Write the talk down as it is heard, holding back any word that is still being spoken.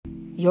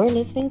You're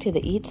listening to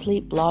the Eat,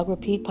 Sleep, Blog,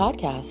 Repeat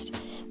podcast,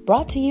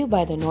 brought to you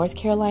by the North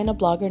Carolina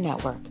Blogger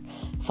Network.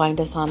 Find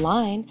us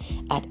online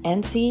at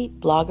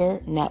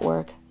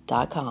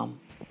ncbloggernetwork.com.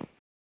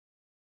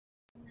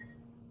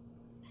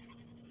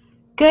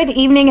 Good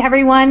evening,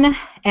 everyone,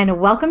 and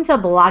welcome to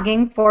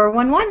Blogging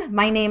 411.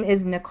 My name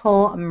is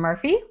Nicole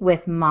Murphy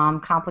with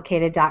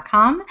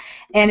MomComplicated.com,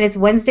 and it's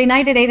Wednesday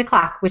night at 8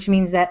 o'clock, which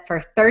means that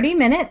for 30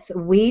 minutes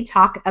we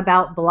talk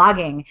about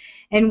blogging.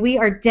 And we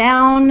are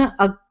down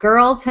a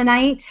girl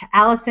tonight.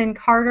 Allison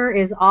Carter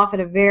is off at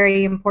a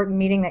very important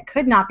meeting that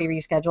could not be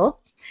rescheduled.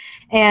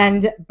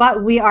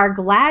 But we are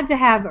glad to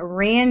have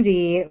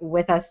Randy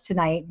with us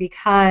tonight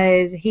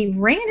because he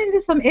ran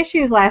into some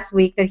issues last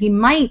week that he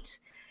might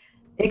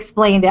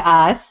explain to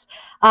us.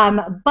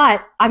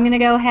 But I'm going to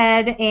go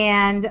ahead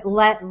and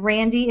let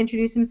Randy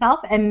introduce himself,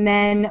 and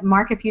then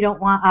Mark, if you don't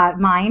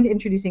mind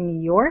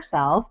introducing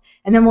yourself,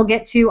 and then we'll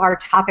get to our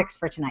topics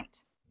for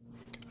tonight.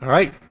 All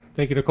right.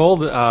 Thank you,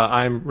 Nicole.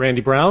 I'm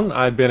Randy Brown.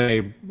 I've been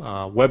a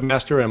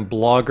webmaster and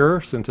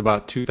blogger since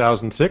about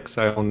 2006.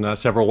 I own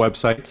several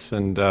websites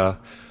and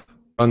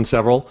run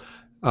several.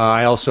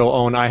 I also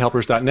own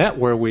iHelpers.net,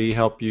 where we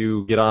help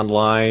you get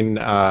online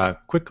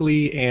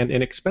quickly and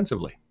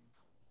inexpensively.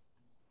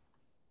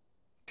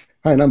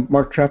 Hi, and I'm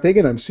Mark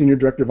Traphagen. I'm Senior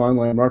Director of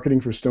Online Marketing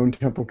for Stone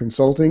Temple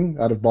Consulting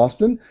out of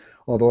Boston,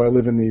 although I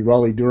live in the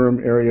Raleigh-Durham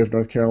area of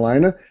North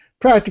Carolina,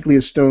 practically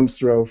a stone's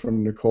throw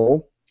from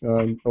Nicole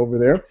over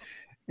there.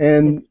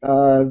 And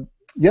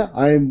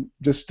I'm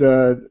just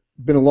been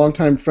a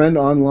longtime friend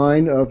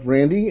online of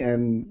Randy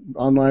and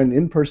online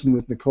in person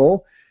with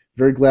Nicole.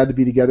 Very glad to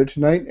be together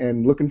tonight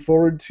and looking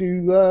forward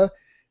to,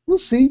 we'll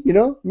see, maybe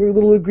a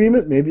little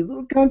agreement, maybe a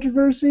little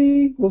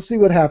controversy. We'll see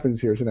what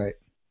happens here tonight.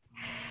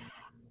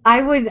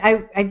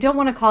 I don't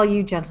want to call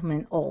you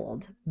gentlemen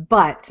old,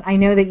 but I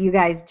know that you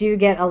guys do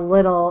get a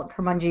little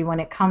curmudgeon when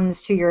it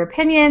comes to your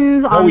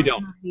opinions on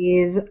some of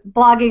these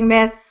blogging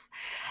myths.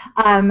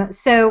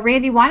 So,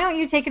 Randy, why don't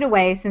you take it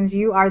away since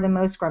you are the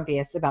most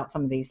grumpiest about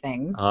some of these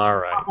things? All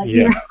right.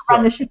 You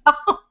run the show.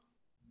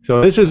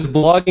 So this is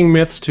blogging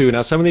myths too.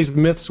 Now, some of these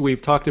myths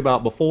we've talked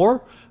about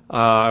before.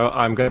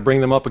 I'm going to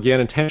bring them up again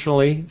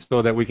intentionally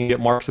so that we can get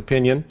Mark's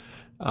opinion.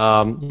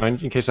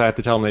 In case I have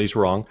to tell him that he's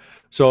wrong.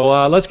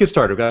 So let's get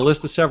started. We've got a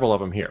list of several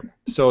of them here.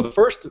 So the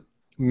first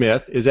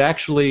myth is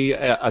actually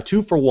a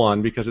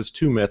two-for-one because it's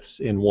two myths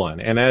in one,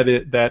 and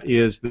that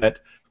is that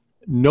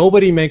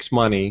nobody makes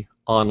money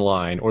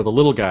online, or the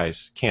little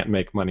guys can't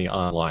make money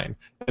online.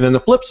 And then the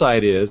flip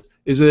side is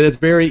that it's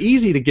very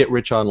easy to get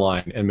rich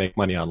online and make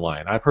money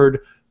online. I've heard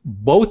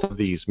both of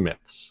these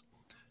myths.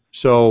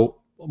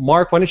 So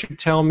Mark, why don't you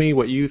tell me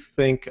what you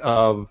think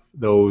of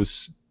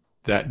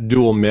that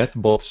dual myth,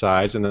 both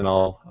sides, and then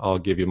I'll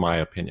give you my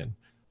opinion.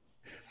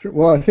 Sure.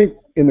 Well, I think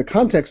in the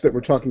context that we're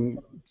talking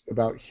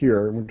about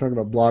here, and we're talking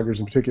about bloggers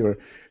in particular,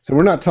 so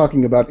we're not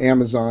talking about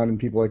Amazon and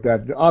people like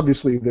that.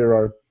 Obviously, there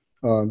are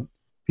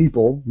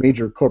people,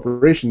 major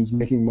corporations,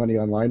 making money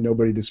online.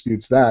 Nobody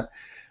disputes that.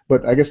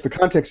 But I guess the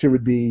context here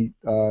would be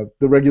the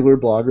regular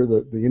blogger,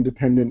 the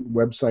independent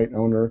website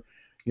owner.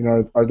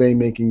 Are they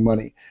making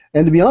money?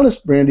 And to be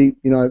honest, Randy,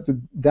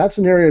 that's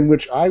an area in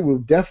which I will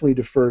definitely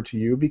defer to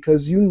you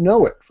because you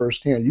know it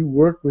firsthand. You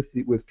work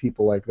with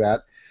people like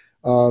that.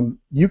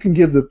 You can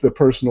give the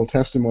personal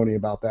testimony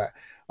about that.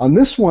 On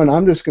this one,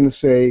 I'm just going to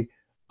say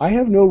I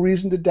have no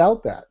reason to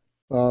doubt that.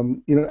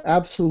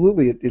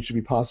 Absolutely, it should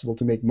be possible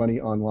to make money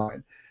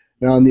online.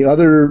 Now, on the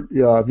other,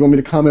 you want me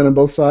to comment on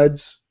both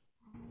sides?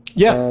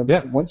 Yeah.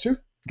 Once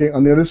here. Okay.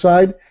 On the other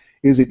side,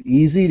 is it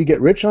easy to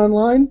get rich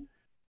online?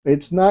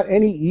 It's not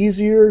any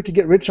easier to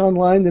get rich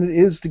online than it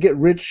is to get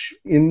rich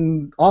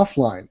in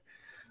offline.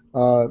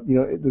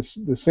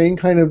 The same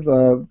kind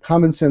of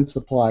common sense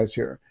applies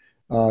here.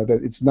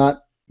 That it's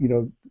not,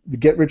 the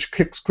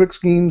get-rich-quick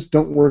schemes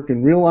don't work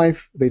in real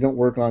life. They don't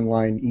work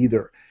online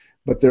either.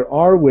 But there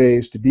are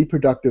ways to be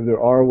productive. There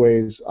are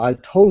ways, I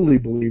totally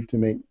believe, to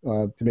make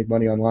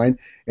money online.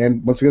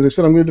 And once again, as I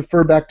said, I'm going to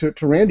defer back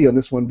to Randy on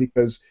this one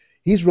because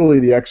he's really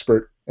the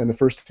expert and the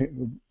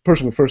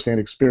person with first-hand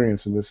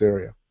experience in this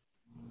area.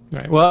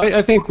 Right. Well,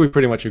 I think we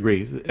pretty much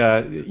agree.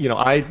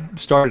 I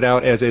started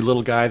out as a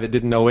little guy that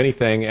didn't know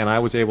anything, and I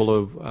was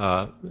able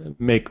to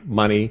make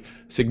money,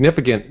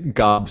 significant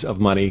gobs of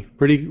money,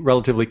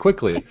 relatively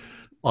quickly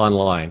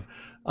online.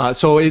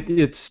 So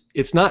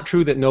it's not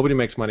true that nobody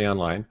makes money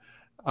online.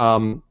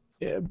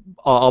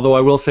 Although I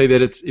will say that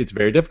it's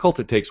very difficult.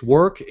 It takes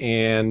work,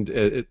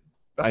 and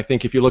I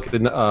think if you look at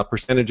the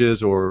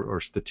percentages or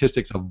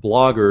statistics of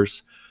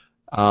bloggers,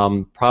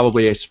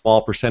 probably a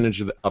small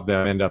percentage of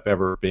them end up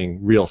ever being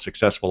real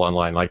successful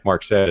online. Like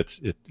Mark said,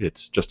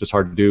 it's just as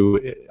hard to do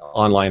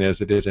online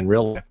as it is in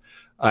real life.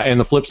 And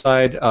the flip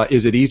side,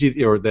 is it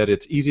easy, or that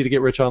it's easy to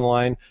get rich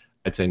online?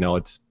 I'd say no.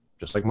 It's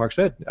just like Mark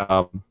said.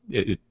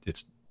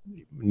 It's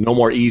no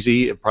more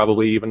easy,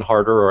 probably even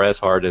harder or as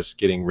hard as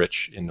getting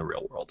rich in the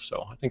real world.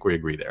 So I think we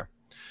agree there.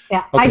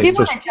 Yeah, Okay, I do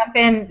so want to jump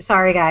in.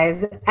 Sorry,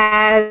 guys.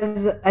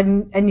 As a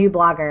new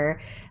blogger,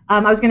 I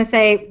was going to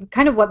say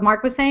kind of what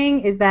Mark was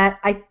saying is that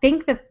I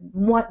think that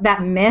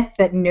that myth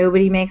that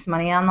nobody makes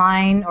money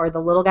online or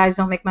the little guys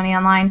don't make money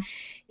online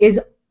is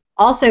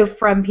also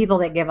from people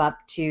that give up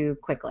too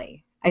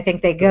quickly. I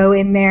think they go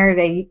in there,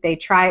 they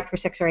try it for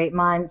 6 or 8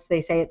 months, they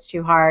say it's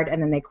too hard,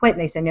 and then they quit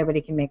and they say nobody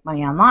can make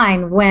money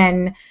online.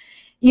 When,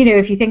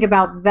 if you think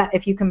about that,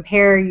 if you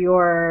compare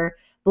your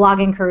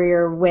blogging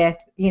career with,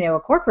 a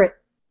corporate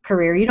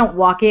career, you don't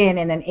walk in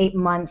and then 8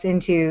 months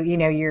into,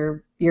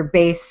 your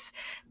base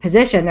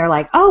position, they're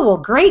like, oh, well,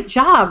 great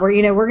job. We're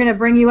going to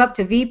bring you up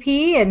to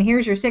VP and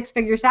here's your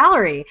 6-figure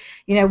salary.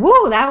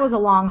 Whoa, that was a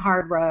long,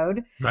 hard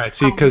road. Right.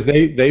 See, because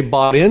they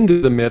bought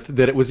into the myth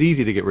that it was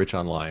easy to get rich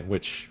online,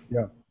 which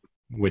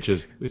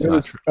is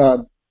not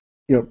true.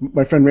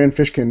 My friend Rand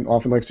Fishkin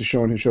often likes to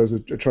show in his shows a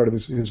chart of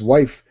his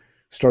wife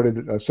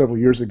started several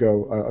years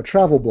ago a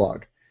travel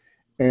blog,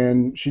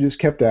 and she just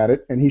kept at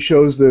it. And he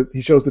shows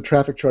the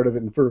traffic chart of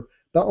it, and for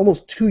about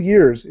almost 2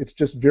 years, it's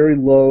just very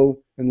low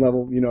and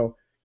level.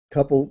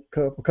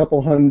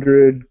 Couple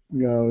hundred,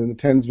 in the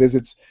tens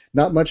visits,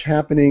 not much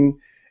happening,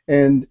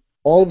 and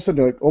all of a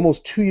sudden, like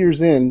almost 2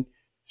 years in,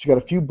 she got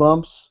a few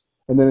bumps,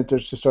 and then it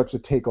just starts to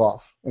take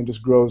off and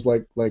just grows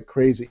like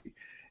crazy.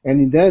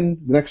 And then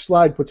the next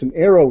slide puts an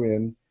arrow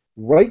in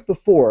right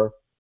before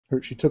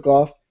she took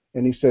off,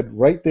 and he said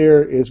right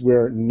there is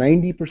where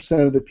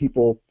 90% of the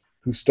people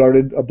who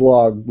started a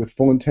blog with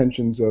full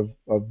intentions of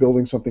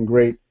building something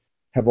great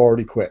have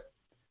already quit.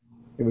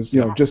 It was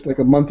just like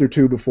a month or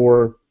two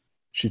before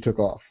she took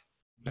off.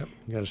 Yep,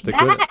 you got to stick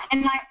with it.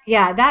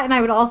 And I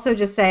would also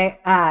just say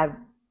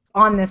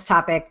on this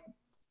topic,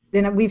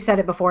 and we've said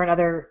it before in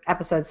other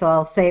episodes, so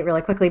I'll say it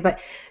really quickly, but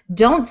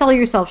don't sell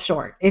yourself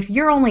short. If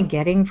you're only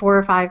getting 4,000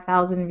 or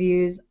 5,000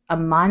 views a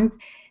month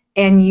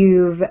and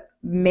you've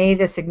made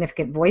a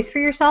significant voice for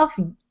yourself,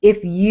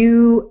 if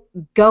you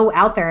go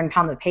out there and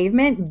pound the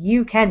pavement,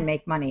 you can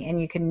make money, and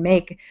you can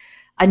make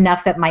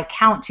enough that might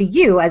count to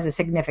you as a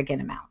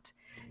significant amount.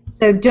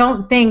 So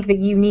don't think that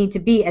you need to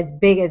be as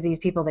big as these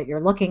people that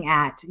you're looking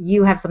at.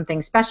 You have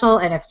something special,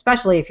 and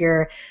especially if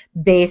you're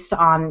based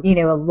on,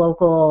 a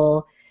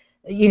local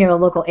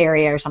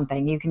area or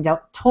something, you can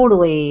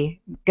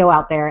totally go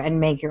out there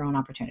and make your own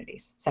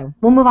opportunities. So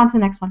we'll move on to the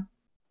next one.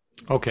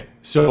 Okay,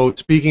 so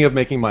speaking of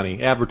making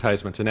money,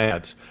 advertisements and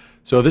ads.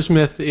 So this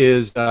myth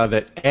is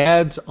that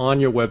ads on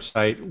your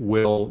website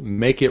will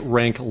make it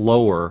rank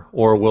lower,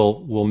 or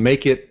will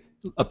make it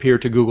appear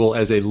to Google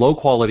as a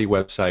low-quality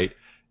website,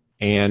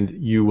 and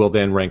you will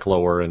then rank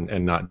lower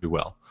and not do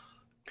well.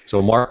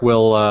 So Mark,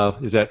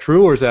 is that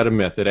true, or is that a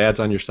myth that ads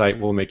on your site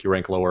will make you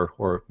rank lower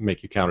or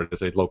make you counted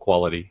as a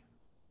low-quality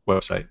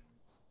website?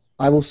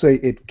 I will say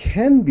it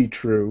can be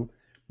true,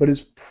 but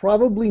is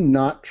probably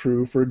not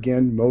true for,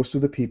 again, most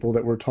of the people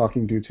that we're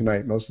talking to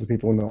tonight, most of the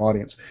people in the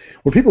audience.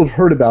 Where people have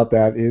heard about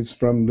that is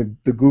from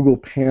the Google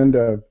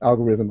Panda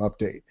algorithm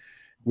update,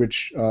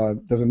 which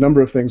does a number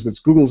of things, but it's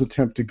Google's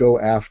attempt to go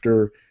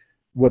after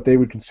what they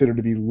would consider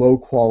to be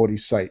low-quality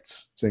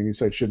sites, saying these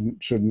sites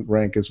shouldn't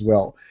rank as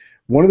well.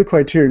 One of the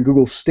criteria, and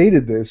Google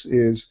stated this,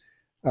 is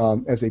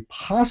as a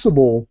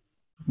possible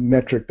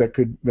metric that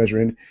could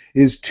measure in,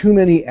 is too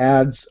many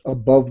ads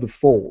above the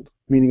fold,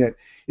 meaning that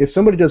if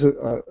somebody does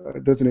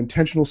an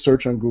intentional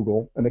search on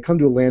Google and they come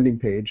to a landing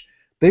page,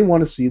 they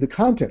want to see the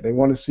content. They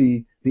want to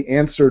see the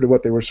answer to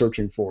what they were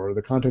searching for, or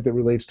the content that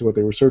relates to what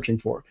they were searching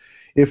for.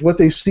 If what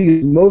they see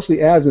is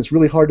mostly ads and it's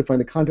really hard to find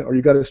the content, or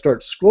you got to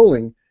start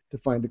scrolling to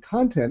find the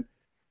content,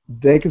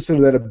 they consider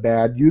that a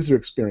bad user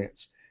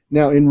experience.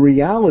 Now, in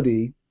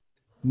reality,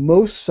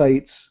 most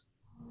sites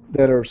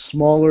that are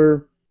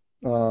smaller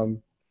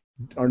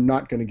are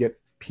not going to get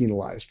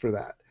penalized for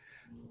that.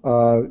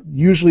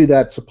 Usually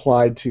that's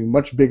applied to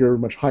much bigger,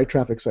 much high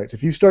traffic sites.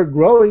 If you start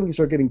growing, you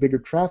start getting bigger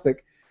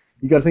traffic,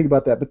 you got to think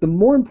about that. But the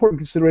more important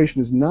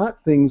consideration is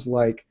not things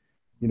like,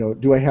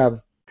 can I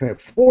have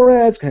 4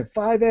 ads, can I have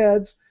 5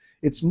 ads?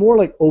 It's more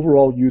like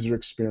overall user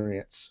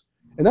experience.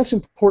 And that's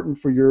important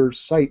for your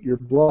site, your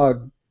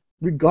blog,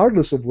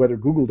 regardless of whether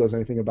Google does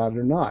anything about it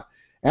or not.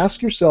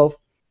 Ask yourself,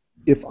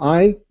 if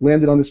I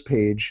landed on this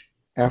page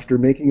after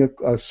making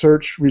a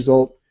search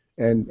result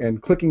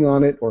and clicking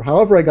on it, or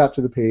however I got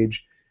to the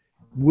page,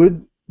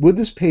 would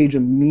this page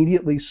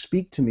immediately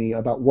speak to me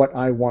about what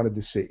I wanted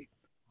to see?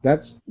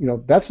 That's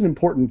an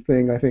important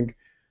thing, I think,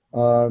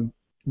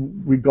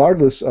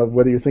 regardless of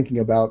whether you're thinking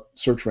about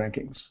search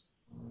rankings.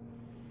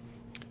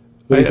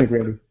 What do you think,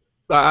 Randy?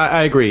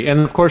 I agree, and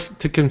of course,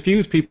 to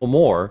confuse people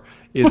more,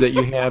 is that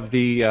you have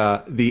the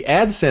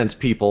AdSense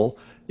people.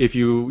 If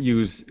you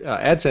use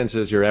AdSense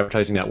as your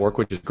advertising network,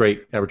 which is a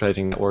great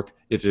advertising network,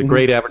 it's a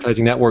great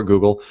advertising network,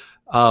 Google.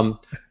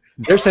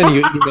 They're sending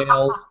you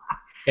emails,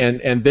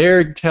 and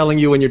they're telling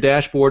you in your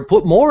dashboard,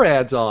 put more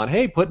ads on.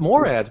 Hey, put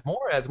more ads,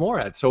 more ads, more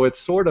ads. So it's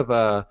sort of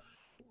a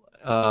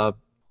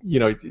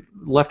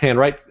left hand,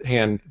 right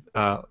hand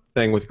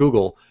thing with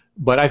Google.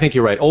 But I think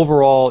you're right.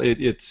 Overall,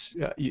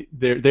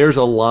 there's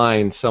a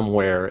line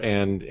somewhere,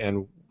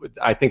 and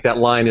I think that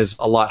line is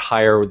a lot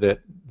higher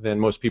than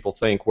most people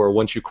think, where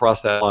once you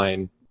cross that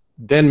line,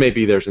 then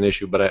maybe there's an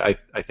issue. But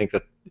I think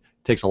that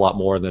takes a lot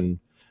more than,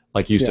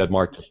 like you said,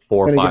 Mark, just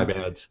 4 or 5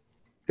 ads.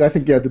 I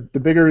think, yeah, the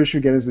bigger issue,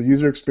 again, is the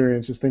user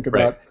experience. Just think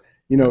about,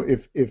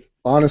 if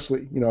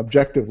honestly,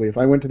 objectively, if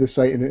I went to this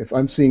site and if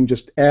I'm seeing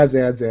just ads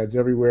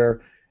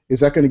everywhere, is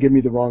that going to give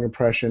me the wrong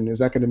impression? Is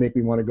that going to make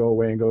me want to go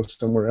away and go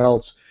somewhere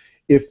else?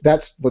 If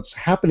that's what's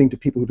happening to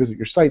people who visit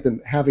your site, then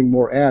having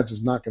more ads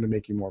is not going to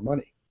make you more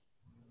money.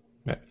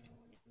 Right.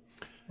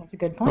 That's a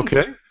good point.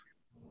 Okay.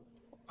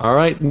 All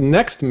right.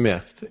 Next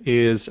myth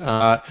is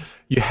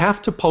you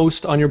have to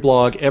post on your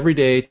blog every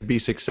day to be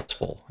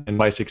successful. And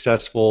by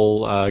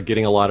successful,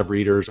 getting a lot of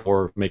readers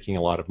or making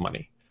a lot of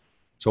money.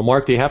 So,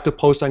 Mark, do you have to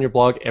post on your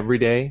blog every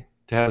day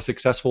to have a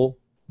successful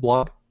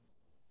blog?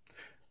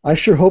 I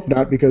sure hope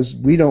not, because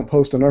we don't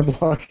post on our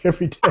blog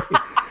every day.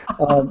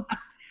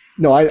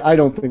 No, I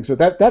don't think so.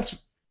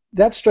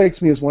 That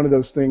strikes me as one of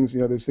those things.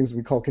 There's things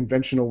we call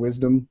conventional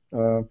wisdom.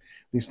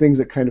 These things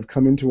that kind of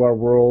come into our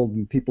world,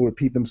 and people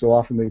repeat them so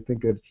often they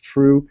think that it's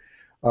true.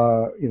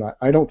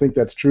 I don't think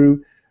that's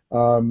true.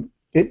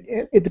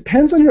 It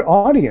depends on your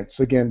audience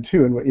again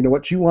too, and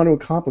what you want to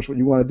accomplish, what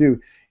you want to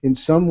do. In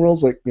some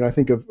worlds, like I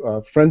think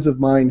of friends of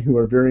mine who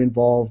are very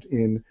involved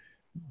in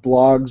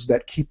blogs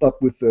that keep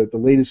up with the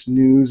latest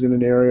news in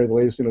an area, the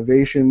latest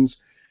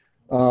innovations.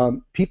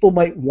 People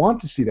might want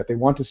to see that. They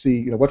want to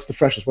see, what's the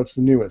freshest, what's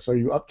the newest, are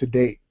you up to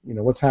date,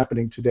 what's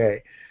happening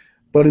today.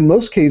 But in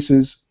most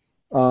cases,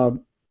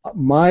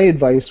 my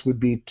advice would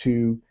be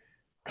to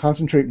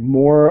concentrate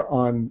more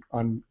on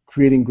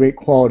creating great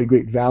quality,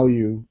 great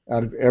value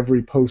out of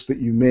every post that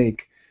you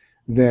make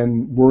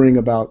than worrying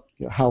about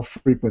how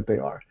frequent they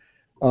are.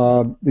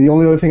 The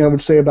only other thing I would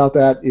say about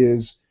that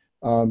is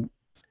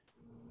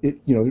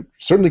it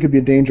certainly could be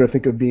a danger, I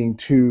think, of being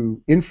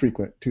too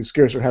infrequent, too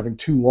scarce, or having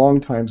too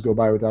long times go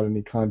by without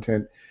any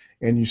content,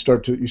 and you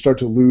start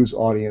to lose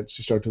audience.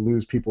 You start to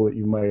lose people that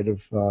you might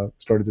have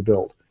started to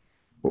build.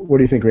 What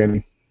do you think,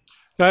 Randy?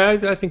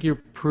 I think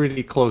you're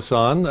pretty close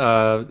on.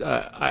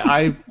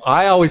 I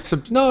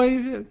always no,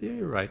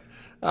 you're right.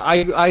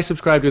 I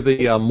subscribe to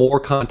the more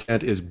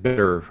content is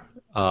better.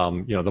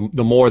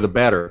 The more the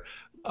better.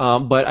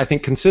 But I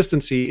think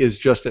consistency is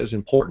just as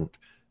important.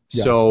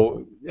 Yeah.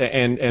 So,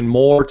 and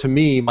more to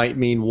me might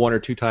mean 1 or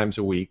 2 times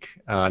a week,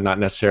 not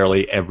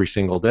necessarily every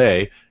single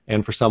day.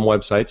 And for some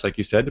websites, like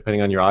you said,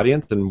 depending on your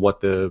audience and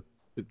what the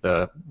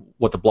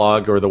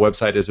blog or the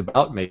website is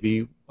about,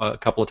 maybe a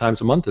couple of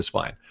times a month is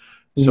fine.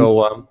 Mm-hmm.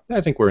 So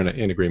I think we're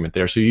in agreement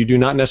there. So you do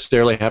not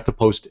necessarily have to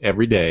post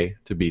every day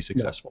to be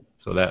successful. Yeah.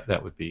 So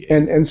that would be.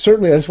 And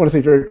certainly, I just want to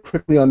say very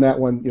quickly on that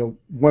one.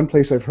 One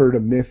place I've heard a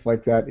myth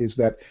like that is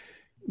that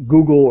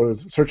Google or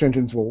search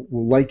engines will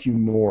like you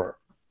more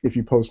if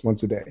you post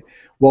once a day.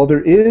 While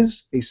there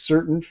is a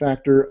certain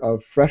factor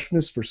of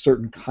freshness for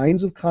certain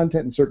kinds of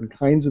content and certain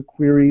kinds of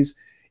queries,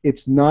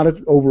 it's not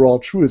an overall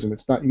truism.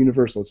 It's not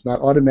universal. It's not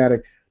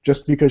automatic.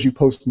 Just because you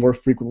post more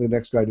frequently the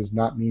next guy does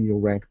not mean you'll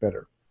rank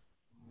better.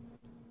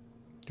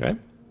 Okay.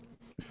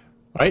 All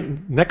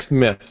right, next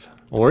myth,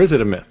 or is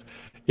it a myth?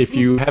 If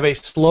you have a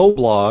slow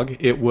blog,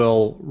 it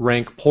will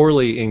rank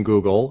poorly in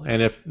Google, and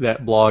if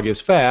that blog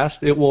is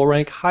fast, it will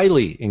rank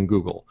highly in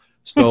Google.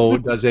 So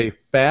does a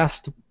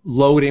fast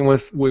loading,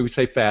 we would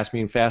say fast,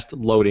 mean fast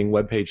loading,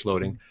 web page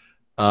loading,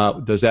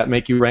 does that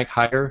make you rank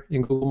higher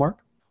in Google, Mark?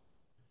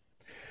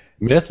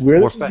 Myth Where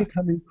or this fact? is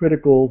becoming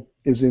critical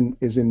is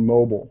in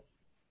mobile.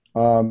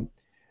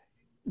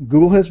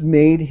 Google has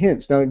made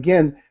hints. Now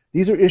again,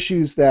 these are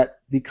issues that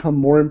become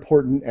more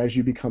important as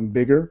you become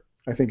bigger.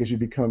 I think as you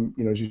become,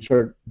 as you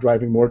start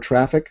driving more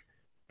traffic,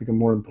 become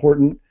more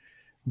important.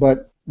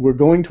 But we're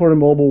going toward a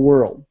mobile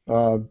world.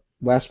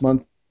 Last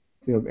month,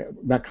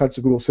 Matt Cutts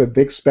of Google said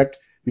they expect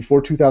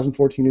before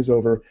 2014 is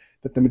over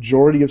that the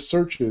majority of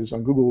searches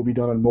on Google will be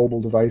done on mobile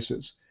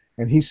devices.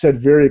 And he said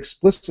very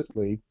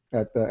explicitly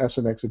at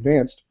SMX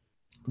Advanced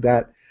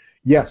that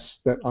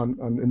yes, that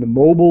in the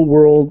mobile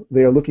world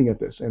they are looking at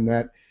this, and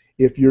that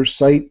if your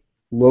site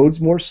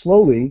loads more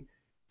slowly,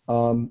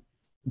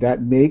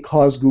 that may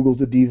cause Google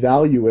to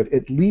devalue it,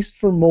 at least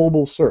for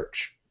mobile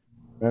search.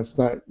 That's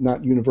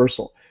not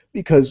universal,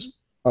 because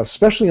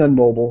especially on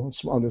mobile,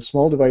 on the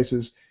small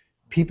devices,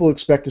 people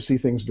expect to see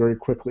things very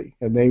quickly,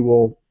 and they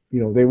will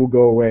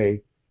go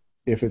away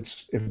if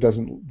it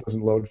doesn't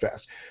load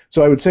fast.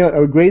 So I would say I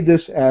would grade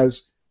this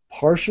as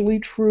partially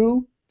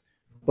true,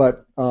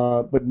 but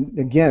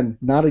again,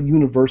 not a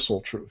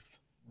universal truth.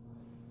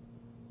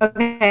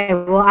 Okay,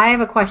 well, I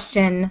have a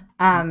question,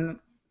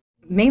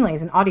 mainly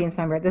as an audience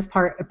member at this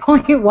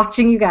point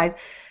watching you guys.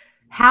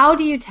 How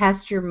do you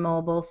test your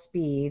mobile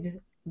speed,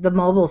 the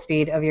mobile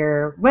speed of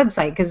your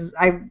website? Because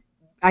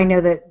I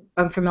know that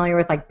I'm familiar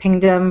with like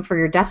Pingdom for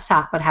your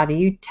desktop, but how do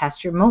you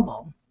test your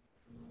mobile?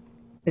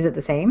 Is it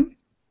the same?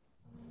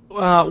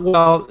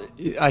 Well,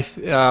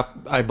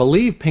 I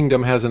believe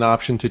Pingdom has an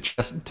option to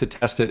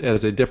test it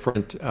as a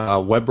different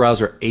web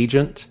browser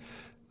agent.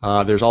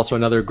 There's also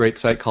another great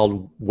site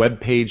called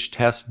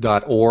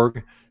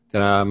webpagetest.org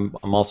that I'm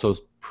also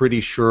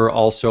pretty sure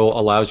also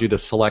allows you to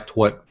select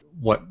what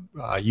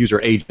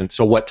user agent,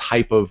 so what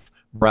type of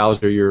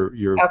browser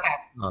you're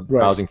Okay.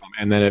 browsing from,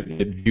 and then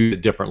it views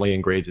it differently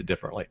and grades it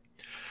differently.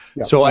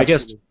 Yeah, So I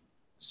guess, absolutely.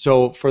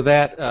 so for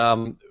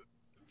that,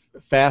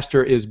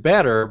 faster is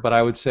better, but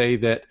I would say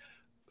that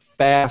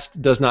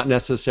fast does not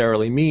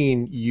necessarily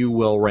mean you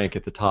will rank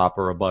at the top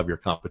or above your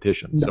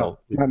competition. No, So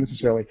not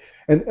necessarily.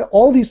 And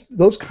all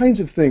those kinds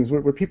of things,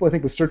 where people, I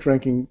think, with search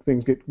ranking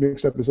things get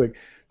mixed up, is like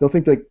they'll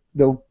think like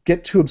they'll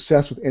get too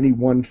obsessed with any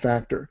one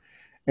factor,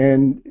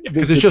 and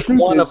because the it's just truth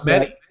one is of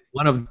many, that,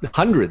 one of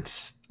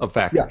hundreds of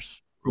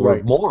factors, or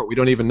right. more. We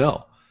don't even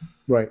know.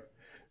 Right.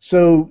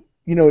 So,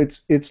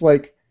 it's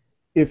like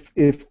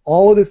if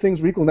all of the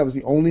things were equal and that was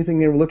the only thing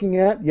they were looking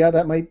at, yeah,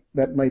 that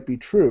might be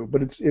true,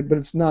 but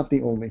it's not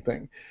the only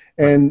thing.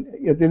 And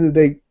at the end of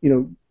the day,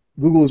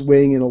 Google is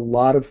weighing in a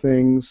lot of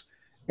things,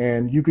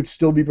 and you could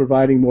still be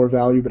providing more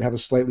value but have a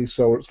slightly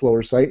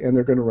slower site, and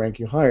they're going to rank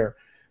you higher.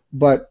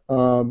 But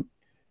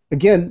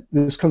again,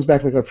 this comes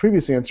back like our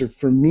previous answer.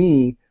 For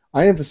me,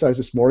 I emphasize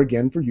this more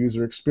again for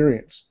user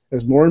experience.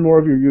 As more and more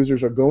of your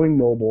users are going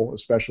mobile,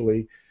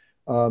 especially,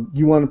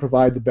 you want to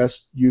provide the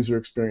best user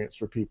experience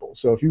for people.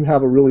 So if you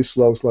have a really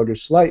slow,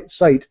 sluggish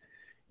site,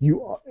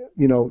 no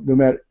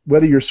matter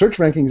whether your search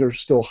rankings are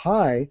still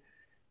high,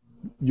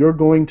 you're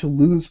going to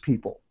lose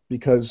people,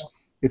 because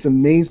it's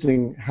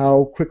amazing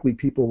how quickly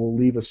people will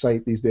leave a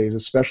site these days,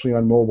 especially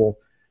on mobile,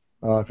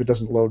 if it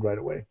doesn't load right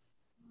away.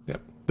 Yeah.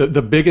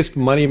 The biggest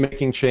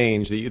money-making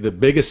change, the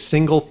biggest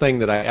single thing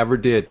that I ever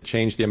did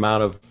change the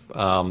amount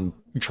of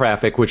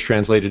traffic, which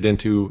translated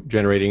into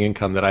generating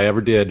income, that I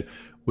ever did,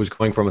 was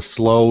going from a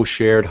slow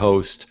shared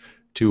host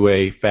to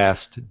a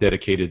fast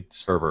dedicated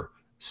server.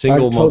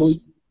 Single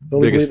most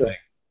biggest thing.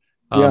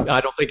 Yeah.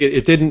 I don't think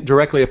it didn't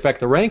directly affect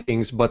the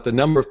rankings, but the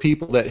number of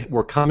people that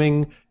were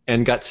coming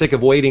and got sick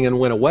of waiting and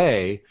went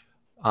away,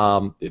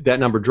 that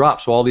number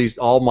dropped. So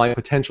all my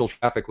potential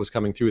traffic was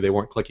coming through. They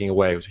weren't clicking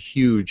away. It was a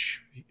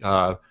huge,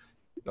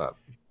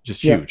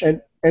 just huge.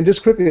 And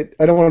just quickly,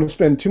 I don't want to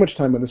spend too much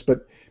time on this,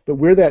 but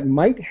where that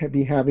might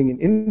be having an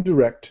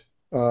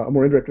a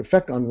more indirect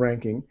effect on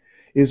ranking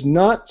is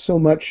not so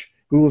much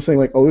Google saying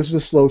like, oh, this is a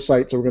slow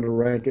site, so we're going to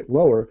rank it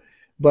lower,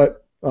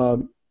 but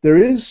there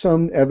is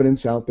some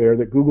evidence out there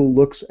that Google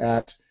looks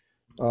at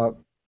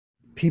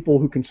people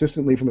who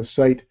consistently from a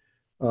site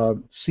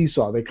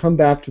seesaw. They come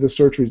back to the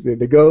search, they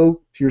go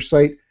to your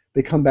site,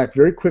 they come back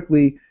very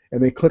quickly, and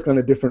they click on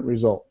a different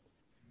result.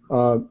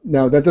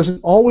 Now, that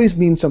doesn't always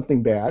mean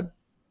something bad,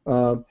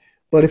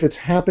 but if it's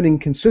happening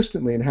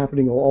consistently and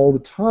happening all the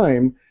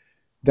time,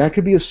 that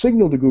could be a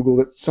signal to Google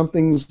that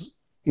something's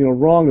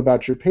wrong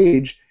about your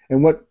page,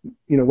 and what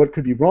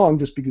could be wrong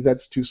just because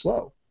that's too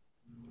slow.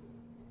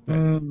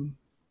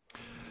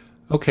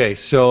 Okay,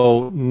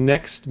 so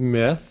next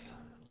myth.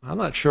 I'm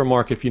not sure,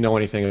 Mark, if you know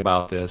anything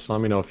about this.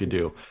 Let me know if you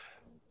do.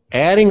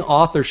 Adding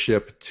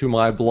authorship to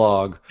my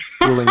blog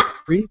will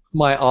increase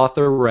my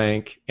author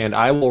rank, and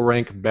I will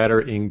rank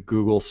better in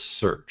Google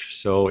search.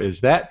 So is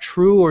that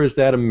true, or is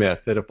that a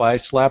myth, that if I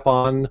slap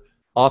on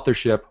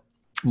authorship,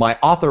 my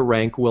author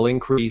rank will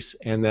increase,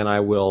 and then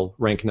I will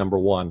rank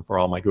 #1 for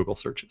all my Google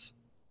searches?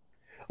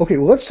 Okay,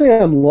 well, let's say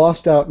I'm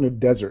lost out in a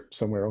desert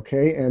somewhere,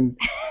 okay? And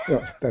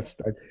that's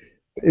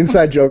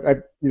inside joke. I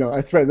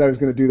threatened I was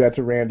going to do that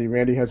to Randy.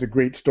 Randy has a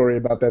great story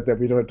about that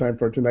we don't have time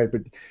for tonight,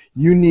 but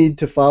you need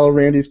to follow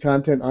Randy's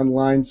content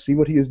online, see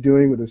what he is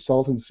doing with his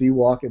Salton Sea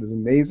Walk. It is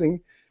amazing.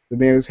 The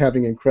man is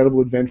having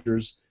incredible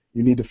adventures.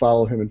 You need to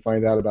follow him and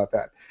find out about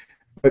that.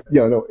 But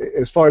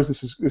as far as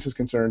this is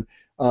concerned,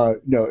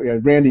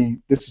 Randy,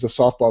 this is a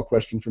softball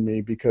question for me,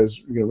 because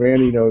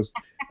Randy knows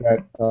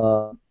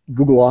that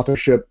Google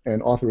authorship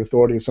and author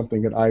authority is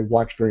something that I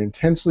watch very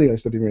intensely. I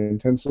study very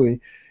intensely,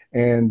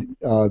 and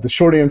the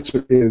short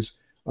answer is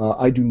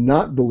I do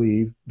not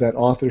believe that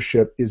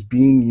authorship is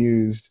being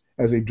used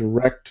as a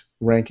direct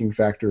ranking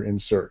factor in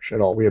search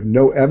at all. We have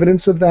no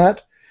evidence of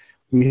that.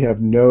 We have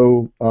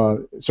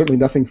certainly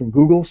nothing from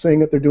Google saying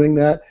that they're doing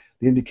that.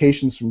 The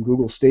indications from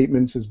Google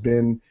statements has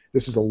been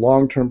this is a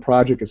long-term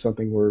project. It's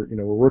something we're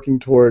working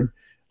toward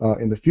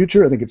in the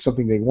future. I think it's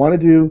something they want to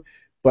do,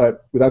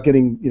 but without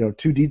getting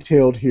too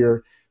detailed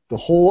here, the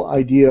whole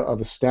idea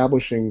of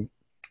establishing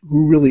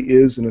who really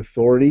is an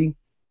authority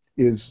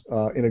is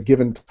in a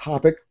given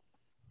topic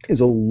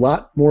is a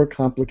lot more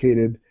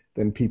complicated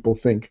than people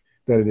think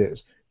that it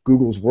is.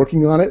 Google's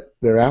working on it.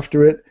 They're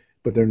after it,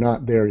 but they're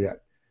not there yet.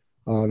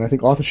 And I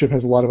think authorship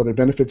has a lot of other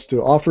benefits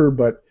to offer,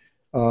 but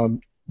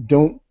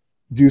don't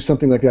do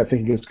something like that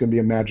thinking it's going to be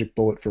a magic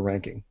bullet for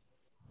ranking.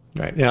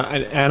 Right. Yeah,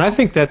 and I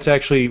think that's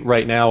actually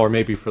right now, or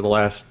maybe for the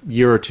last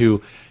year or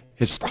two,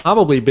 has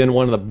probably been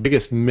one of the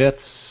biggest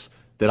myths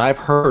that I've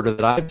heard or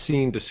that I've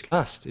seen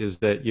discussed, is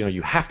that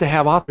you have to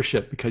have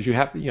authorship because you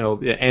have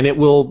and it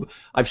will.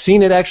 I've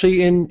seen it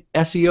actually in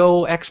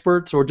SEO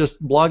experts or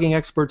just blogging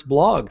experts'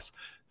 blogs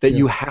that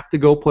you have to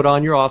go put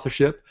on your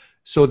authorship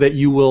so that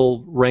you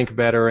will rank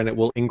better, and it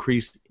will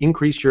increase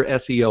your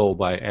SEO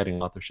by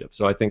adding authorship.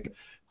 So I think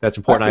that's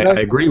important.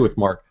 I agree with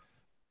Mark.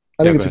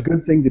 I Yeah, think go it's a ahead.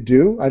 good thing to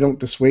do. I don't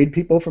dissuade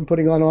people from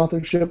putting on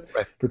authorship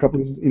Right. for a couple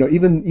of reasons.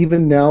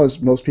 Even now,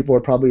 as most people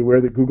are probably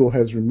aware, that Google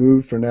has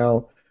removed for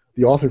now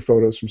the author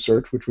photos from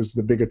search, which was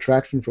the big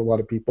attraction for a lot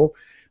of people.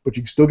 But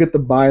you can still get the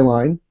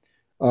byline.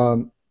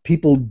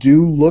 People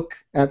do look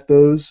at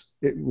those.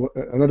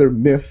 Another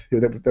myth here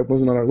that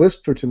wasn't on our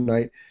list for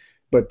tonight,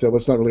 but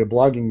it's not really a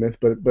blogging myth,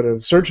 but a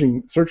search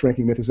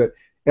ranking myth is that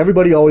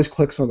everybody always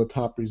clicks on the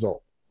top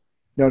result.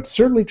 Now, it's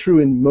certainly true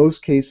in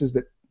most cases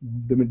that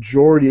the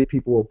majority of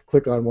people will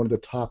click on one of the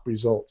top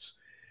results.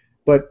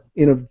 But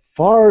in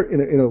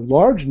a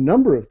large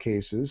number of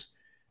cases,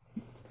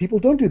 people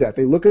don't do that.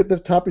 They look at the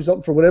top result,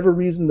 and for whatever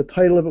reason, the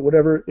title of it,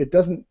 whatever, it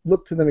doesn't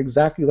look to them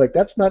exactly like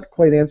that's not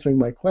quite answering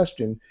my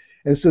question,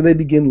 and so they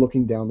begin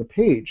looking down the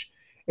page.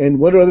 And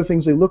what are other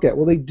things they look at?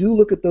 Well, they do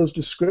look at those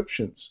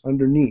descriptions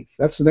underneath.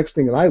 That's the next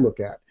thing that I look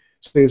at.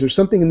 So is there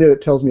something in there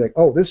that tells me like,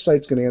 oh, this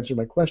site's going to answer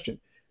my question?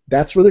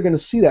 That's where they're going to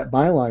see that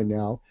byline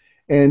now.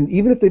 And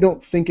even if they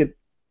don't think it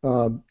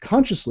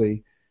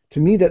consciously, to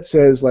me that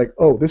says like,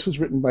 oh, this was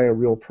written by a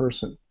real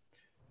person.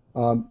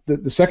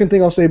 The second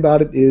thing I'll say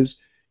about it is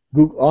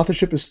Google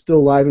authorship is still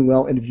alive and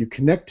well, and if you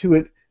connect to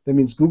it, that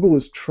means Google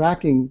is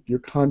tracking your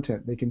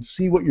content. They can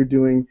see what you're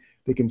doing.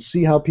 They can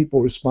see how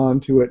people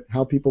respond to it,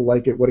 how people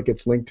like it, what it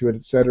gets linked to it,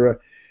 etc.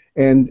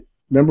 And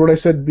remember what I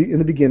said in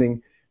the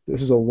beginning,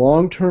 this is a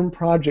long-term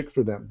project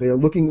for them. They are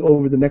looking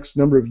over the next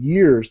number of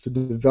years to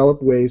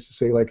develop ways to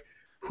say, like,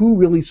 who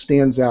really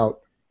stands out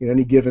in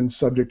any given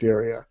subject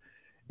area.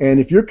 And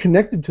if you're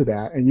connected to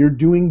that and you're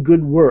doing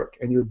good work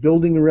and you're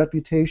building a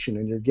reputation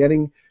and you're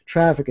getting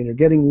traffic and you're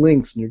getting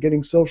links and you're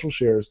getting social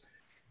shares,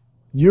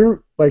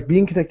 you're, by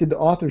being connected to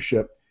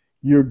authorship,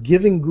 you're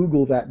giving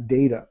Google that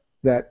data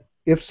that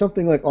if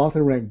something like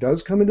AuthorRank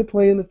does come into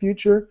play in the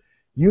future,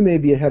 you may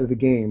be ahead of the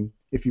game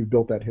if you've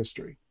built that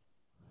history.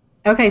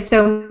 Okay,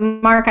 so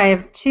Mark, I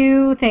have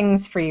two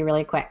things for you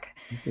really quick.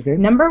 Okay.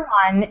 Number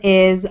one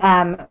is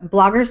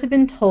bloggers have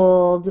been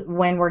told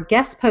when we're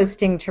guest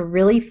posting to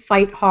really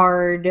fight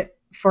hard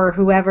for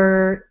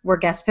whoever we're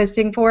guest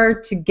posting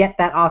for to get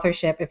that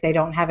authorship if they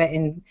don't have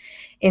it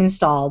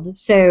installed.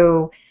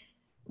 So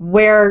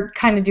where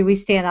kind of do we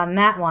stand on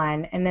that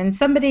one? And then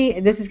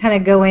this is kind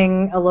of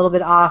going a little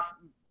bit off,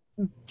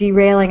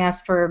 derailing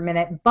us for a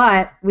minute,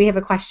 but we have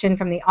a question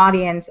from the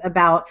audience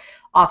about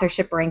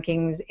authorship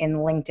rankings in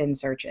LinkedIn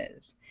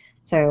searches.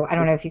 So I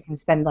don't know if you can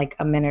spend like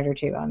a minute or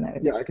two on those.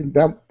 Yeah, I can.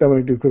 That one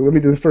I do quickly. Let me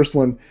do the first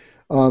one.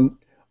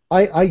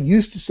 I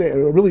used to say, I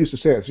really used to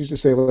say this. I used to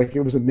say like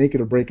it was a make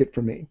it or break it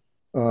for me.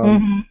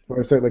 Where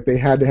I said like they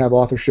had to have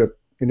authorship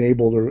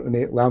enabled or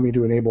allow me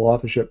to enable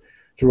authorship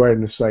to write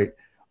on a site.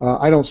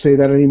 I don't say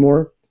that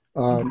anymore.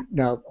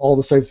 Now all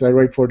the sites that I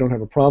write for don't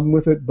have a problem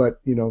with it, but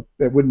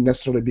that wouldn't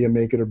necessarily be a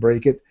make it or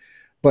break it.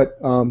 But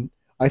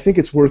I think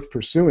it's worth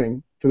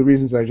pursuing for the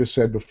reasons I just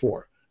said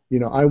before.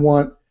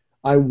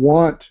 I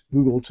want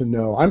Google to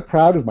know. I'm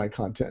proud of my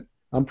content.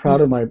 I'm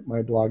proud of my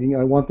blogging.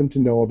 I want them to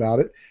know about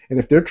it. And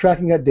if they're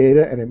tracking that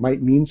data and it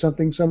might mean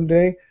something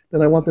someday,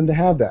 then I want them to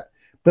have that.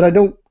 But I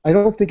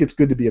don't think it's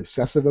good to be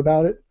obsessive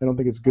about it. I don't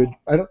think it's good.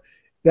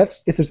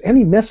 If there's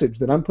any message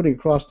that I'm putting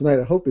across tonight,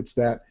 I hope it's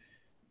that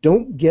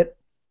don't get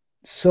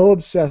so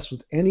obsessed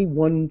with any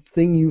one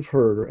thing you've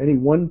heard or any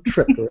one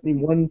trick or any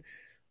one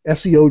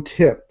SEO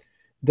tip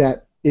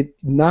that it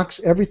knocks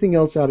everything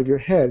else out of your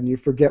head and you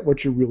forget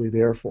what you're really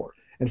there for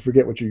and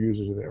forget what your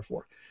users are there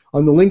for.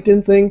 On the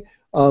LinkedIn thing,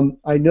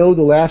 I know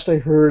the last I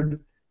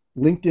heard,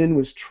 LinkedIn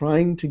was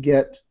trying to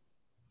get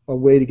a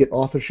way to get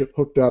authorship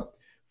hooked up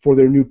for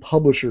their new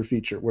publisher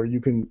feature, where you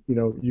can,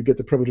 you get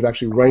the privilege of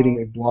actually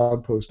writing a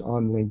blog post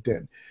on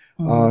LinkedIn.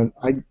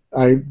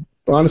 I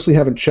honestly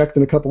haven't checked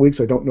in a couple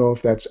weeks. I don't know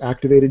if that's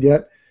activated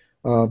yet,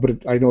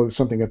 but I know it's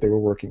something that they were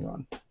working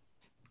on.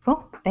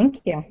 Cool.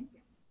 Thank you.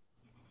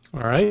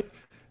 All right.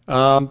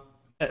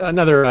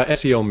 Another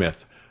SEO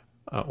myth,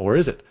 or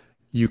is it?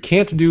 You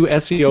can't do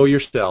SEO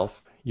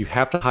yourself. You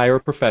have to hire a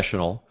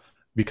professional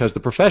because the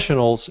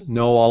professionals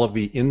know all of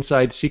the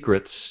inside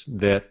secrets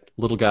that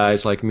little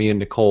guys like me and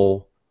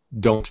Nicole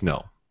don't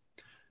know.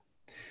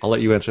 I'll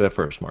let you answer that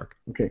first, Mark.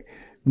 Okay.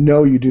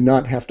 No, you do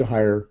not have to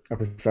hire a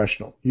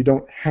professional. You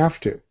don't have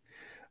to.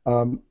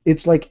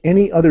 It's like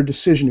any other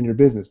decision in your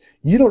business.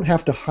 You don't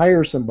have to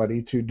hire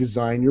somebody to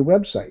design your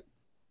website.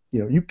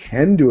 You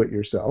can do it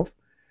yourself.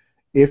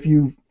 If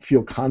you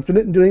feel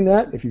confident in doing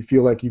that, if you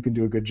feel like you can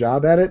do a good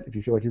job at it, if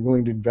you feel like you're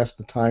willing to invest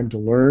the time to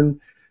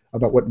learn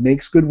about what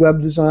makes good web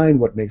design,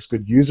 what makes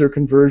good user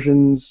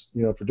conversions,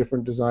 for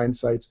different design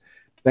sites,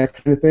 that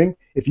kind of thing.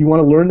 If you want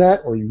to learn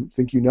that or you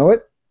think you know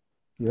it,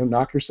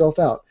 knock yourself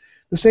out.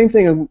 The same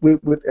thing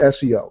with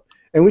SEO.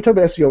 And we talk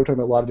about SEO, we're talking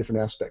about a lot of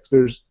different aspects.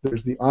 There's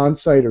the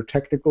on-site or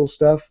technical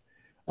stuff.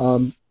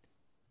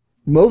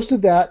 Most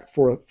of that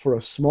for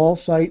a small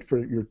site, for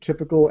your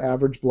typical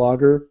average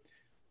blogger,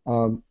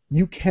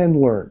 you can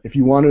learn if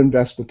you want to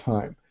invest the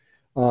time.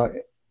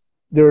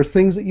 There are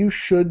things that you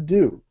should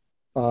do.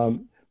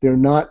 They're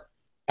not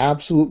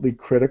absolutely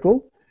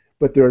critical,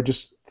 but there are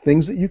just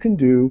things that you can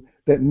do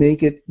that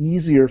make it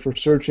easier for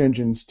search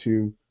engines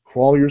to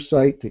crawl your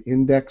site, to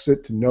index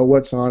it, to know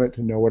what's on it,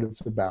 to know what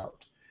it's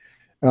about.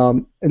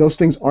 And those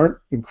things aren't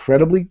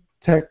incredibly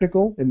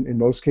technical in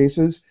most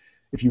cases.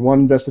 If you want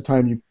to invest the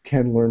time, you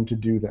can learn to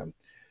do them.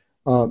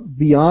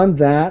 Beyond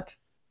that,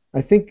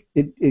 I think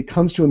it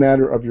comes to a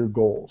matter of your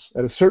goals.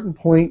 At a certain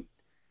point,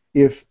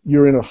 if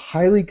you're in a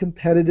highly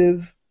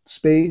competitive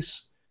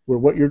space where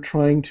what you're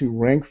trying to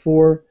rank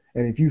for,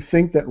 and if you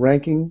think that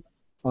ranking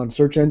on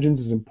search engines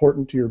is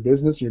important to your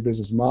business, your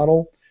business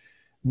model,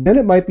 then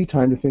it might be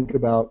time to think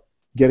about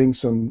getting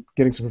some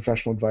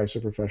professional advice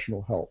or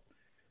professional help.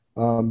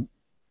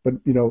 But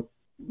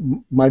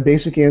my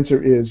basic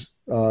answer is,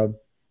 no,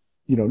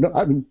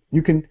 I mean,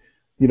 you can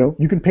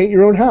paint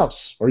your own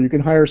house, or you can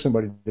hire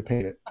somebody to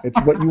paint it.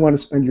 It's what you want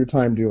to spend your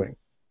time doing.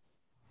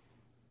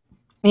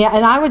 Yeah,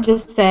 and I would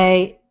just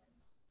say,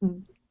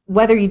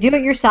 whether you do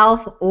it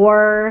yourself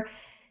or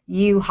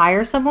you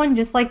hire someone,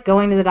 just like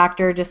going to the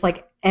doctor, just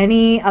like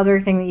any other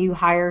thing that you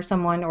hire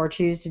someone or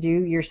choose to do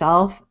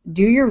yourself,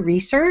 do your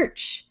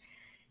research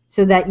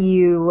so that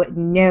you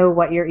know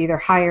what you're either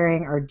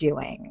hiring or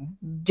doing.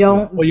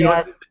 Don't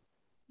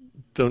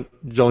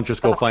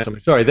just go find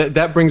somebody. Sorry,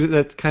 that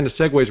kind of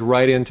segues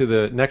right into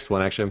the next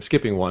one. Actually, I'm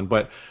skipping one,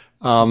 but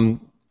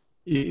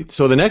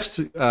so the next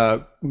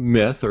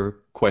myth or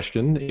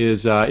question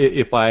is,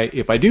 if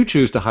I do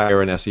choose to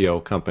hire an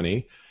SEO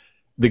company,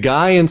 the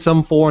guy in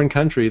some foreign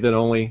country that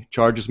only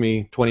charges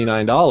me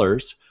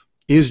 $29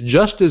 is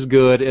just as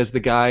good as the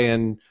guy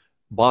in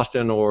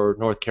Boston or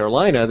North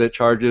Carolina that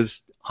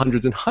charges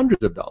hundreds and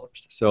hundreds of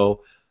dollars.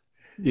 So,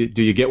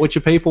 do you get what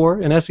you pay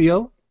for in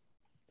SEO?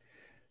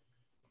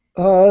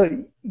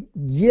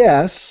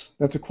 Yes,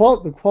 that's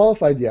the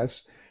qualified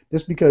yes.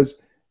 Just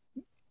because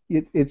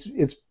it's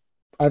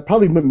I'd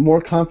probably be more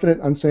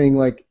confident on saying,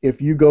 like,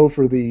 if you go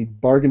for the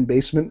bargain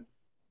basement,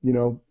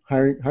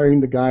 hiring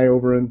the guy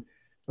over in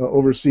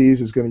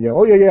overseas is going to yell,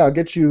 oh yeah, I'll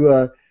get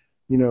you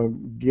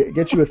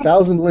get you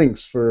 1,000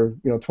 links for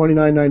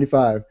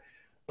 $29.95.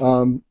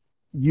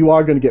 You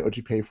are going to get what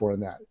you pay for in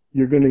that.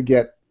 You're going to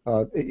get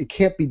it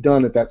can't be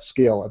done at that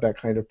scale, at that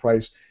kind of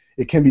price.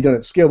 It can be done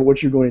at scale, but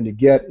what you're going to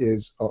get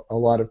is a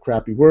lot of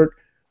crappy work,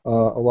 a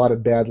lot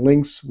of bad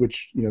links,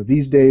 which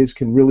these days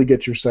can really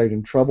get your site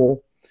in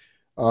trouble.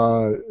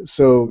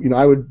 So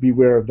I would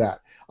beware of that.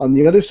 On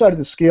the other side of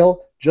the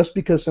scale, just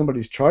because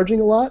somebody's charging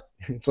a lot,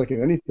 it's like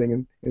in anything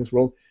in this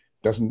world,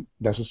 doesn't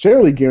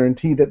necessarily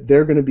guarantee that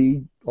they're going to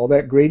be all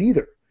that great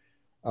either.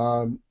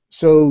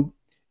 So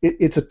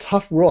it's a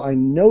tough world. I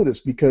know this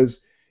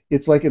because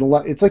it's like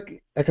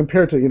I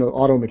compare it to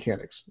auto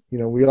mechanics.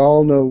 We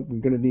all know we're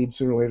going to need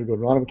sooner or later to go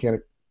to an auto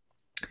mechanic,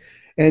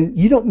 and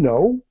you don't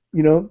know.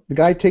 The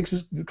guy takes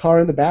the car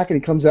in the back and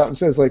he comes out and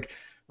says, like,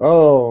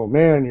 oh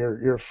man,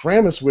 your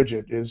Framus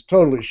widget is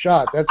totally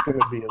shot. That's going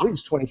to be at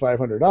least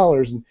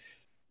 $2,500. And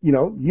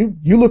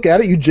you look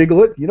at it, you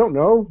jiggle it, you don't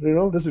know.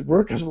 Does it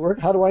work? Does it work?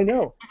 How do I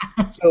know?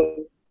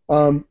 So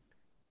I don't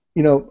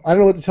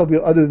know what to tell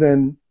people other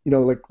than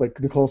like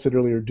Nicole said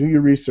earlier, do your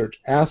research,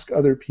 ask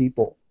other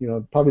people.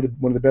 Probably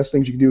one of the best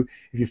things you can do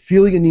if you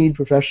feel you need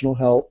professional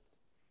help,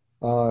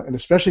 and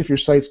especially if your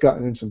site's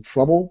gotten in some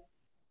trouble,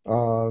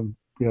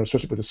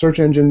 especially with the search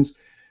engines,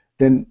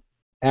 then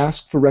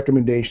ask for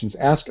recommendations.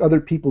 Ask other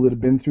people that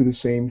have been through the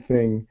same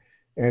thing,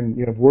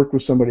 and work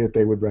with somebody that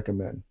they would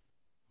recommend.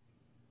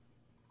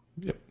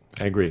 Yep,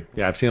 I agree.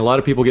 Yeah, I've seen a lot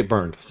of people get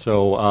burned.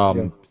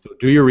 So, so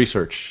do your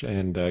research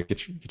and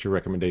get your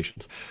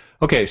recommendations.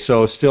 Okay,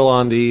 so still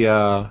on the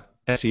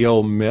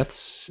SEO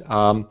myths.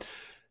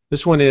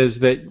 This one is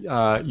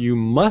that you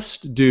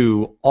must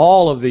do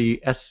all of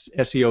the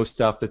SEO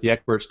stuff that the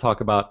experts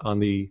talk about on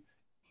the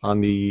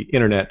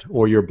internet,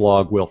 or your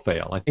blog will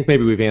fail. I think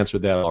maybe we've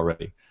answered that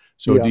already.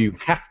 So do you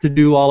have to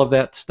do all of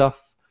that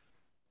stuff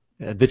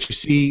that you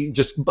see,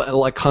 just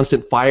like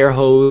constant fire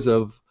hose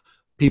of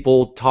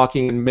people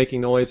talking and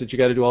making noise, that you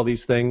got to do all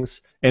these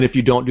things? And if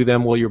you don't do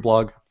them, will your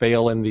blog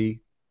fail in the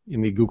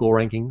Google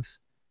rankings?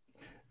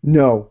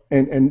 No,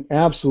 and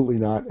absolutely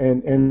not.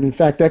 And in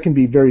fact, that can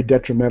be very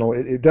detrimental.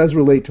 It does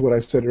relate to what I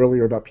said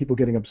earlier about people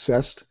getting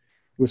obsessed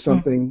with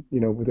something,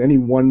 with any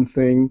one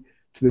thing,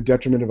 to the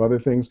detriment of other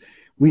things.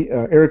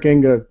 Eric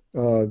Enga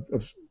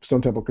of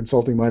Stone Temple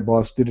Consulting, my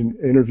boss, did an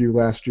interview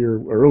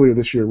earlier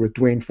this year with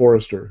Dwayne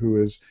Forrester, who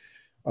is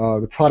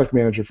the product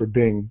manager for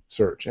Bing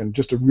Search, and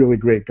just a really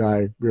great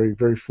guy, very,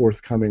 very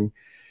forthcoming.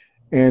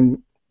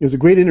 And it was a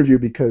great interview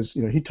because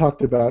he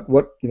talked about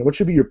what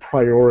should be your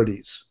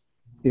priorities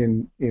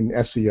in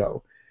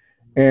SEO,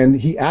 and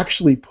he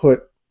actually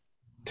put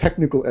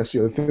technical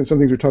SEO, some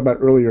things we talked about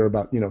earlier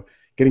about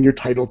getting your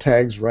title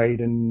tags right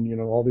and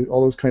all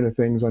those kind of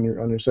things on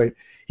your site.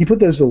 He put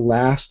that as the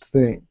last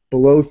thing,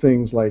 below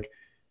things like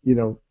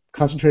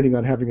concentrating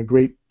on having a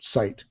great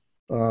site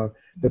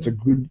that's a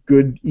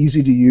good,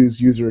 easy to use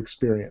user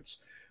experience,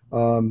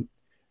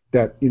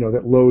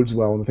 that loads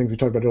well, and the things we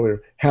talked about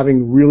earlier.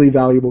 Having really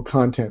valuable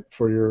content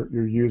for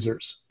your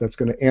users that's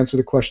going to answer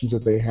the questions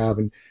that they have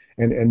and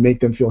make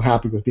them feel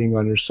happy with being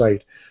on your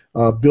site.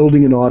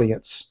 Building an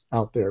audience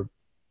out there,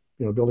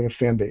 building a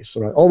fan base.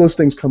 So all those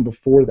things come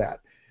before that,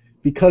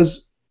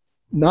 because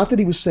not that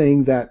he was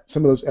saying that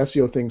some of those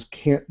SEO things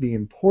can't be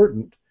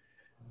important,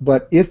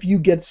 but if you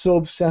get so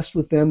obsessed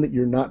with them that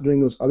you're not doing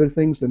those other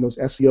things, then those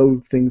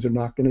SEO things are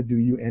not going to do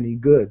you any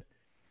good.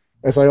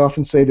 As I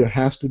often say, there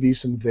has to be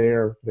some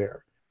there.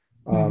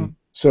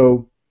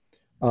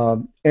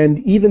 And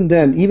even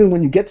then, even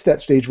when you get to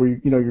that stage where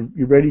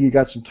you're ready, you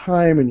got some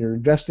time, and you're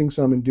investing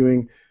some in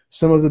doing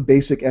some of the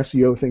basic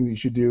SEO things you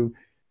should do,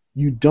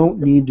 you don't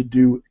need to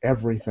do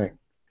everything.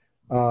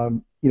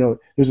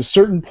 There's a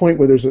certain point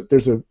where there's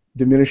a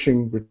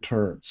diminishing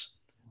returns,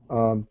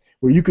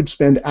 where you could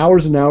spend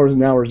hours and hours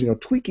and hours,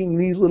 tweaking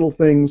these little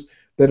things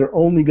that are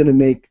only going to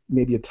make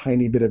maybe a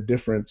tiny bit of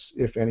difference,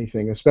 if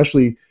anything.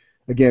 Especially,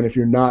 again, if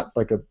you're not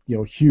like a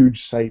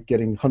huge site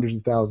getting hundreds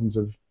of thousands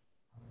of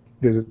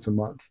visits a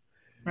month.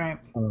 Right.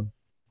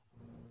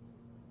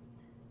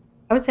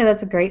 I would say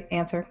that's a great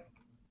answer.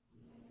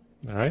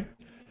 All right.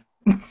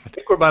 I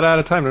think we're about out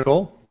of time,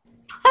 Nicole.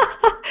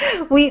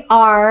 We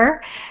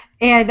are.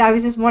 And I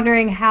was just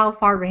wondering how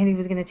far Randy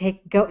was going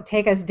to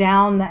take us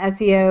down the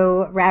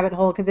SEO rabbit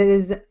hole, because it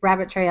is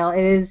rabbit trail.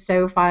 It is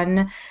so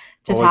fun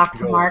to talk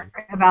to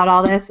Mark about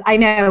all this. I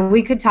know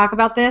we could talk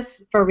about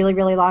this for a really,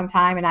 really long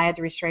time, and I had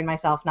to restrain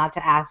myself not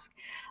to ask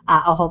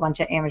a whole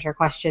bunch of amateur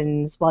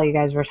questions while you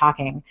guys were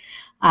talking.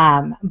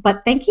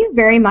 But thank you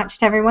very much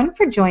to everyone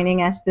for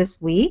joining us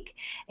this week,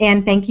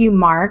 and thank you,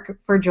 Mark,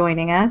 for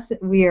joining us.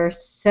 We are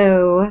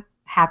so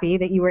happy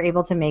that you were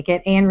able to make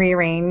it and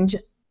rearrange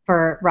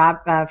for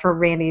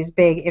Randy's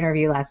big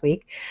interview last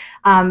week.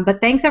 But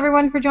thanks,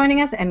 everyone, for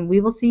joining us, and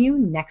we will see you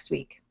next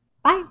week.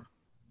 Bye.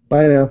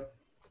 Bye now.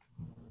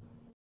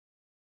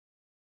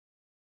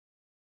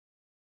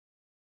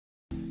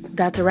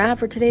 That's a wrap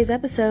for today's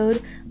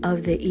episode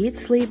of the Eat,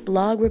 Sleep,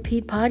 Blog,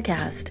 Repeat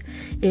podcast.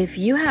 If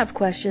you have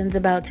questions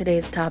about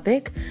today's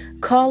topic,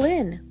 call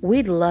in.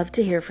 We'd love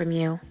to hear from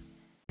you.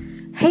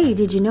 Hey,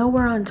 did you know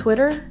we're on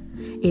Twitter?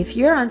 If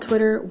you're on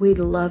Twitter, we'd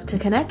love to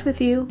connect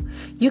with you.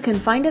 You can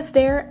find us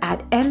there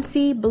at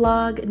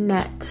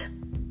NCBlogNet.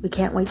 We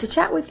can't wait to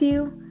chat with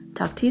you.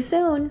 Talk to you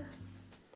soon.